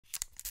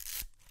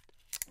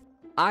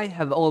I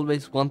have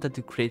always wanted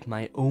to create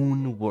my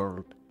own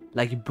world,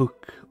 like a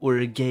book or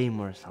a game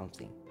or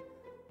something.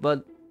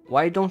 But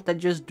why don't I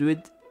just do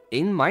it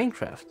in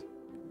Minecraft?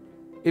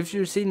 If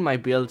you've seen my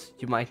builds,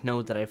 you might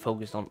know that I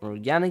focus on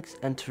organics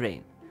and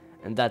terrain.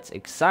 And that's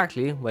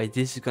exactly why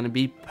this is gonna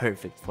be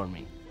perfect for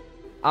me.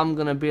 I'm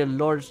gonna build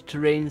large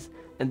terrains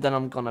and then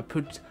I'm gonna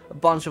put a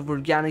bunch of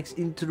organics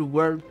into the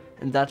world,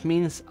 and that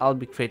means I'll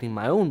be creating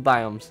my own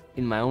biomes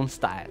in my own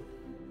style.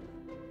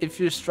 If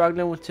you're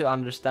struggling to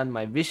understand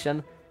my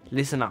vision,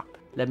 listen up.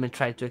 Let me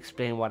try to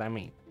explain what I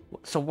mean.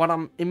 So what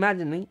I'm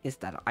imagining is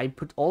that I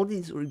put all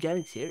these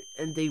organics here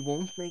and they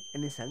won't make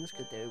any sense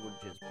because they will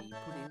just be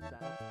put in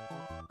that.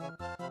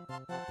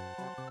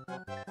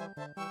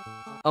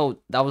 Oh,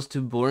 that was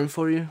too boring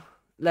for you?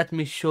 Let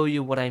me show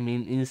you what I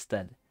mean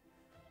instead.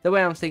 The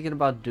way I'm thinking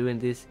about doing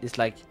this is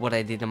like what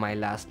I did in my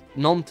last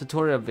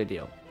non-tutorial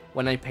video,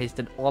 when I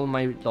pasted all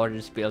my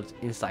largest builds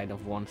inside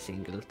of one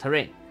single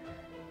terrain.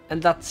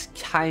 And that's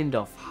kind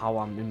of how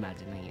I'm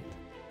imagining it.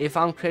 If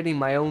I'm creating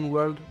my own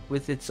world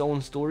with its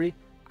own story,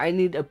 I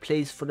need a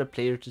place for the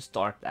player to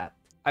start at.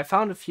 I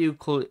found a few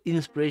cool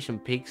inspiration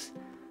pics,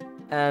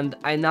 and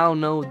I now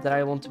know that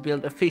I want to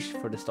build a fish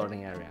for the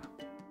starting area.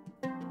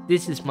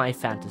 This is my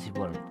fantasy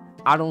world.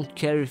 I don't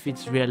care if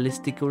it's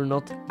realistic or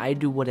not, I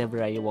do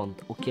whatever I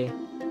want, okay?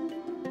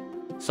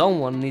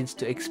 Someone needs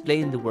to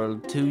explain the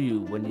world to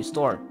you when you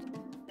start.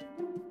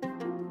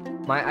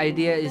 My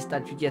idea is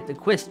that you get a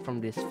quest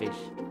from this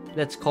fish.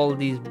 Let's call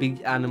these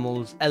big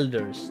animals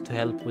elders to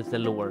help with the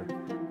lore.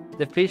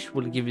 The fish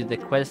will give you the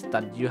quest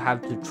that you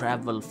have to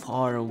travel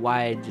far and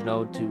wide,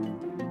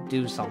 to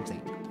do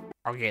something.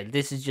 Okay,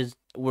 this is just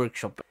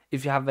workshop.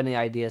 If you have any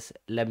ideas,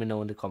 let me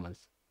know in the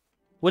comments.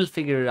 We'll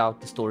figure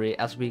out the story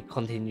as we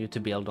continue to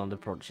build on the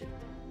project.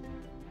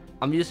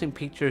 I'm using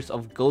pictures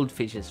of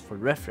goldfishes for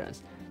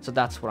reference, so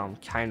that's what I'm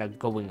kinda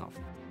going off.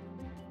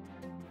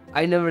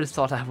 I never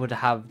thought I would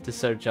have to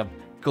search up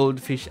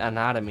goldfish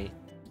anatomy.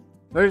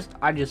 First,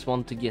 I just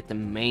want to get the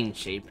main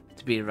shape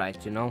to be right,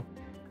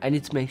 I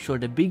need to make sure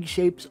the big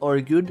shapes are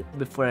good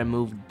before I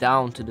move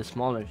down to the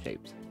smaller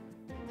shapes.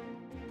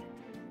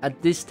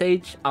 At this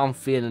stage, I'm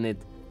feeling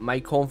it.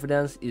 My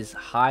confidence is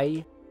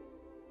high.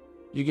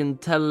 You can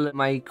tell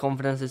my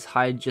confidence is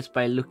high just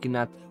by looking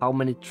at how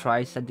many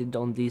tries I did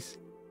on these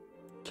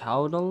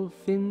caudal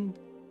fin?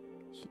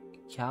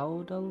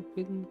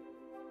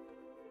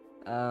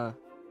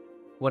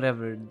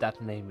 Whatever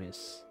that name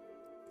is.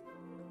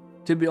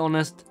 To be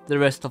honest, the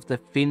rest of the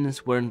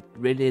fins weren't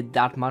really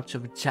that much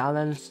of a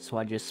challenge, so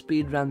I just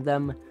speedran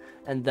them,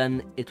 and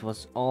then it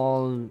was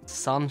all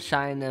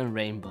sunshine and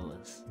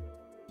rainbows.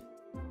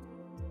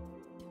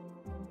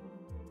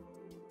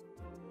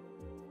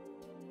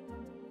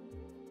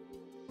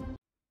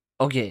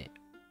 Okay,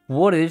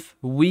 what if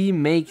we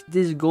make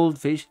this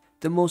goldfish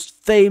the most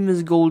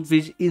famous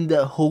goldfish in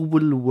the whole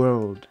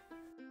world?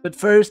 But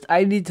first,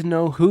 I need to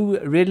know who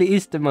really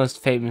is the most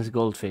famous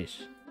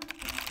goldfish.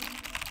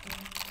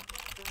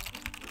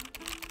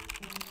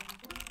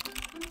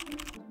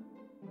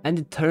 And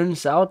it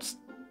turns out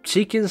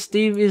Chicken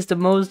Steve is the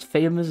most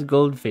famous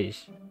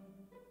goldfish.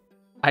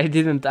 I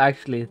didn't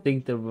actually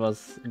think there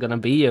was gonna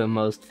be a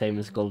most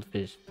famous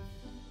goldfish.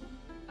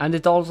 And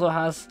it also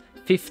has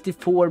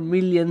 54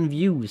 million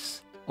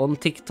views on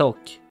TikTok.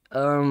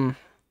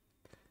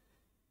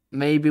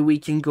 Maybe we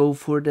can go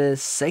for the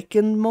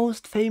second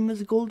most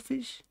famous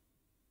goldfish?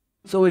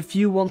 So if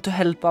you want to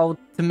help out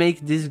to make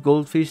this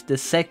goldfish the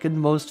second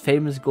most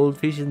famous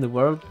goldfish in the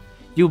world,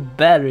 you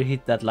better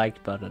hit that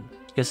like button.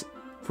 Because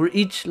for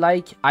each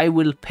like, I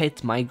will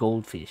pet my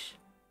goldfish.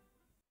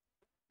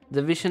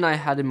 The vision I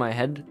had in my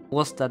head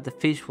was that the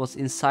fish was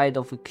inside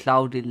of a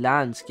cloudy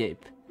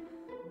landscape.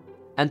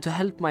 And to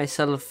help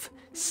myself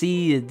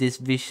see this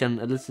vision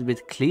a little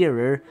bit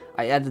clearer,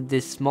 I added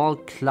this small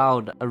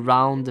cloud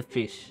around the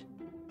fish.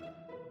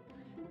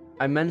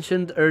 I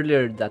mentioned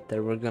earlier that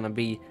there were gonna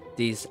be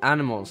these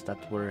animals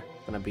that were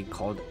gonna be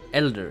called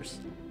elders.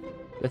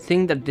 The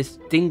thing that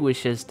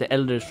distinguishes the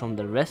elders from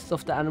the rest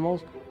of the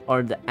animals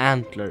are the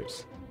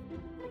antlers.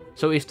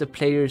 So if the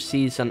player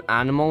sees an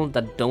animal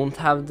that don't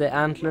have the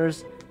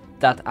antlers,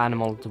 that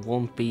animal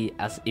won't be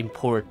as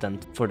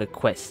important for the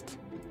quest.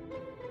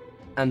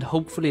 And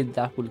hopefully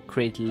that will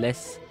create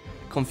less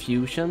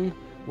confusion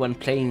when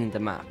playing the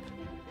map.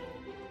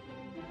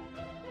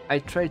 I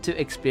tried to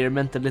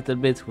experiment a little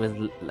bit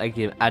with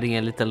adding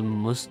a little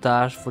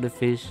mustache for the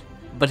fish,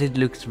 but it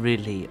looks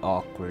really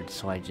awkward,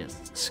 so I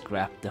just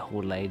scrapped the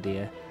whole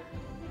idea.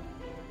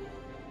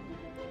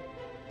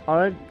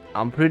 Alright,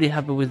 I'm pretty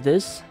happy with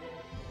this.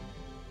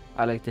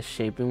 I like the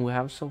shaping we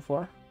have so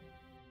far.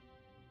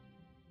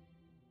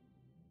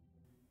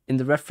 In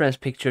the reference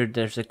picture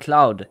there's a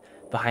cloud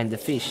behind the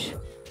fish,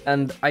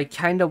 and I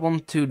kinda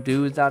want to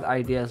do that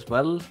idea as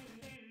well,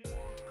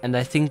 and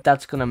I think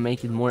that's gonna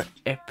make it more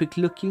epic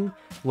looking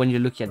when you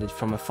look at it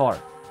from afar.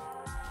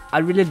 I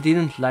really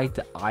didn't like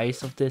the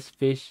eyes of this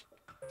fish,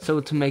 so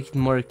to make it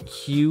more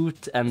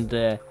cute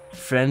and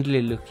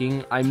friendly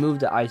looking, I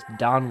moved the eyes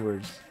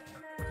downwards.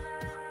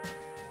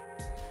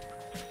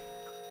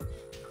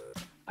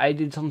 I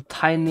did some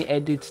tiny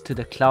edits to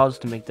the clouds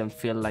to make them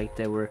feel like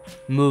they were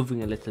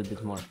moving a little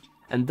bit more.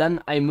 And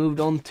then I moved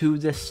on to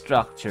the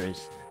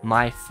structures,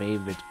 my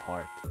favorite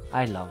part.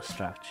 I love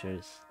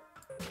structures.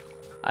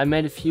 I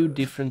made a few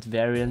different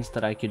variants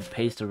that I could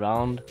paste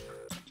around.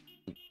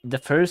 The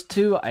first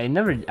two I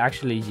never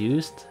actually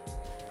used.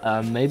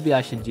 Maybe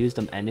I should use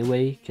them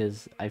anyway,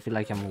 because I feel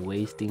like I'm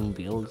wasting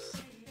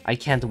builds. I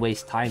can't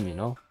waste time, you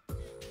know?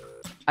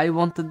 I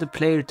wanted the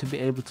player to be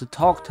able to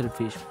talk to the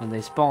fish when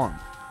they spawn.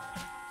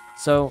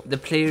 So the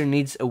player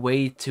needs a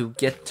way to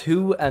get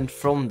to and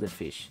from the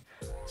fish.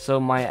 So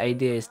my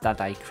idea is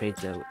that I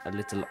create a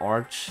little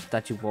arch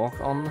that you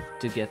walk on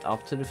to get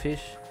up to the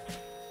fish.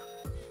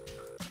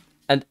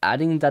 And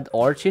adding that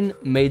arch in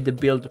made the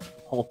build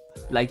pop,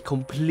 like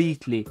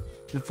completely.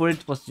 Before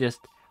it was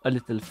just a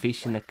little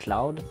fish in a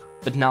cloud,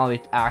 but now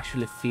it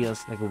actually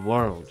feels like a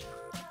world.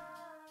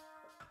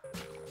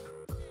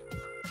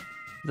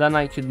 Then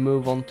I could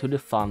move on to the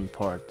fun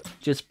part,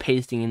 just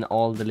pasting in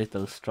all the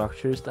little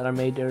structures that I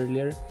made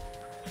earlier.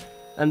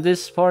 And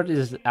this part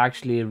is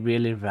actually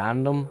really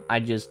random. I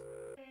just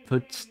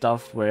put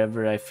stuff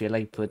wherever I feel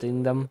like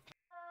putting them.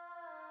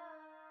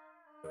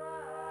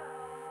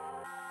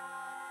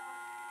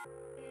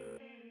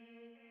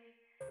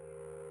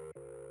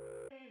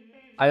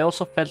 I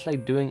also felt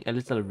like doing a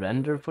little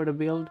render for the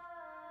build.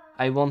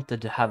 I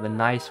wanted to have a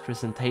nice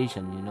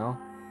presentation, you know?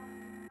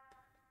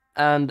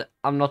 And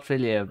I'm not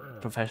really a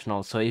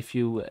professional, so if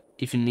you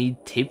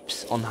need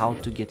tips on how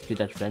to get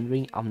good at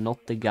rendering, I'm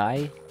not the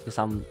guy, because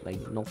I'm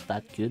like not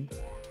that good.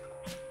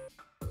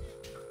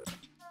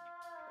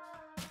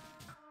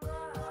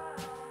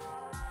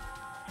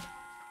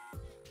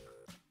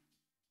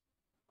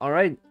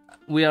 Alright,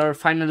 we are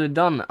finally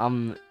done.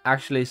 I'm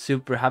actually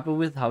super happy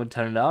with how it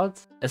turned out,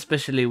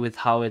 especially with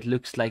how it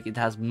looks like it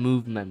has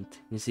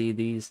movement. You see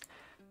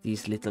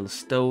these little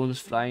stones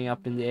flying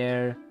up in the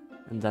air,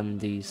 and then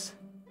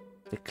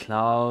the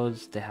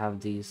clouds, they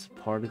have these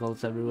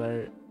particles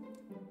everywhere.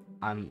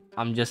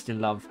 I'm just in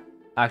love.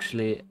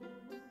 Actually,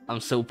 I'm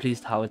so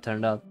pleased how it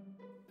turned out.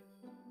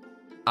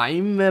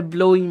 I'm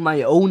blowing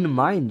my own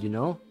mind, you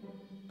know?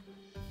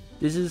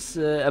 This is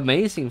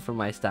amazing for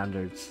my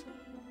standards.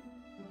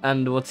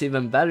 And what's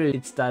even better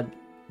is that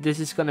this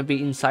is gonna be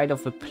inside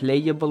of a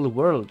playable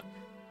world.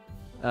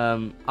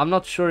 I'm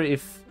not sure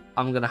if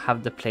I'm gonna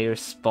have the player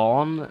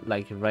spawn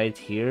like right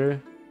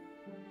here,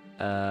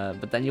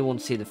 but then you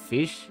won't see the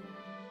fish.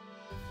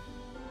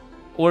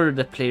 Or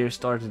the player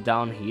starts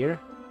down here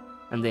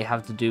and they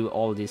have to do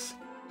all this.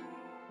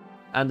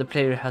 And the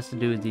player has to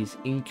do these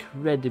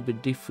incredibly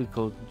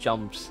difficult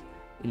jumps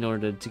in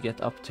order to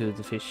get up to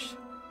the fish.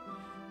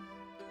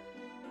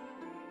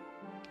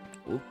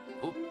 Oop,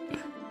 oop.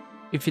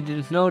 If you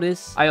didn't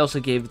notice, I also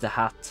gave it a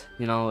hat.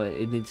 You know,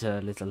 it needs a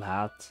little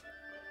hat.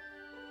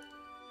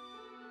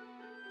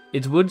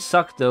 It would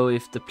suck though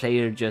if the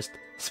player just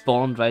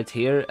spawned right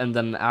here and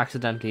then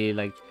accidentally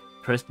like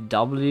pressed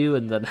W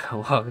and then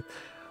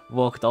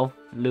walked off,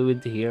 flew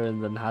into here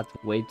and then had to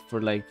wait for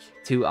like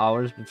 2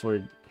 hours before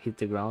it hit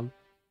the ground.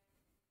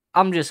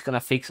 I'm just gonna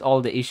fix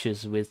all the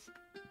issues with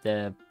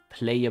the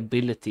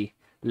playability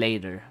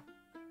later.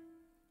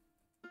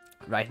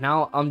 Right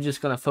now, I'm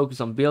just gonna focus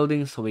on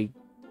building so we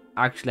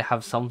actually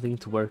have something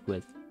to work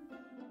with.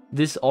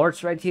 This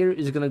arch right here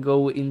is gonna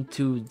go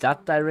into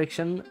that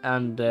direction,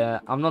 and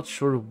I'm not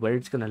sure where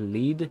it's gonna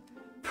lead.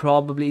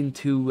 Probably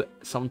into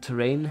some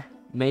terrain.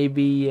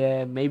 Maybe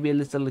a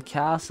little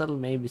castle,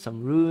 maybe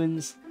some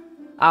ruins.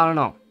 I don't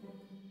know.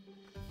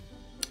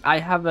 I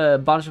have a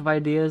bunch of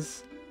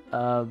ideas,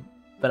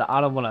 but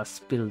I don't want to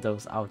spill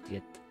those out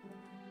yet.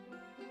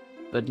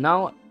 But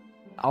now,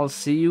 I'll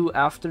see you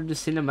after the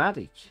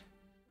cinematic.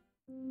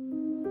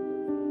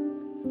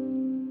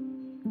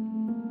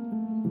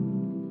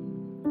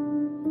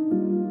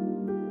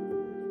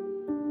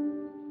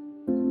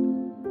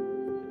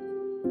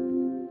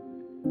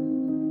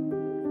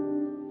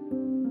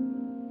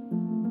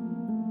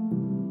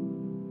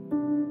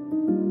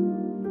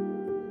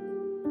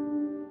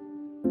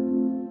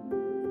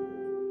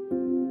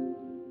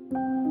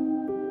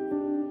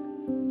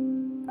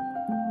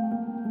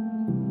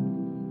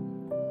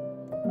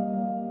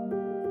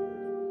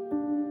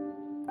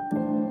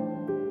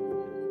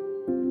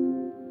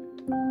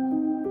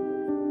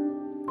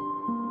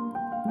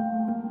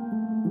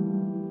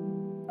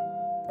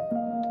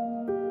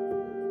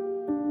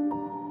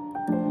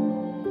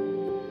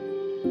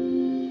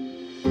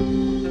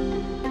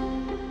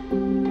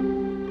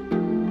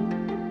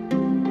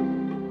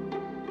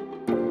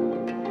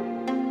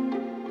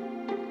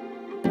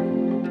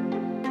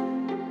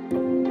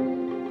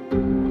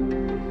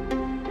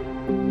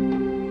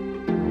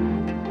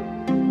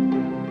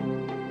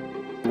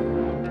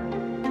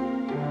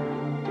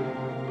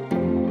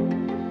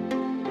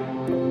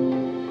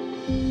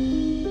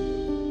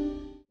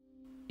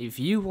 If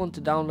you want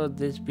to download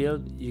this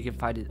build, you can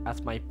find it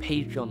at my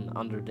Patreon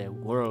under the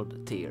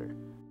World tier.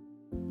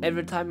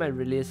 Every time I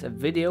release a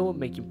video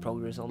making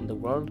progress on the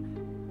world,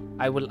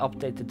 I will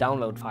update the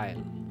download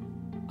file.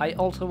 I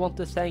also want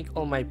to thank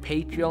all my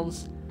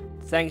Patreons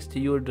thanks to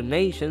your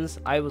donations,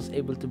 I was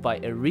able to buy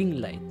a ring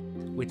light,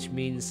 which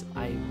means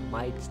I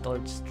might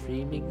start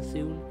streaming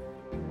soon.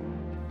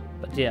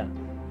 But yeah,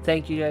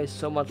 thank you guys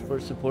so much for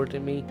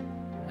supporting me,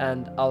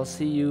 and I'll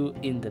see you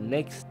in the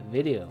next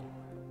video.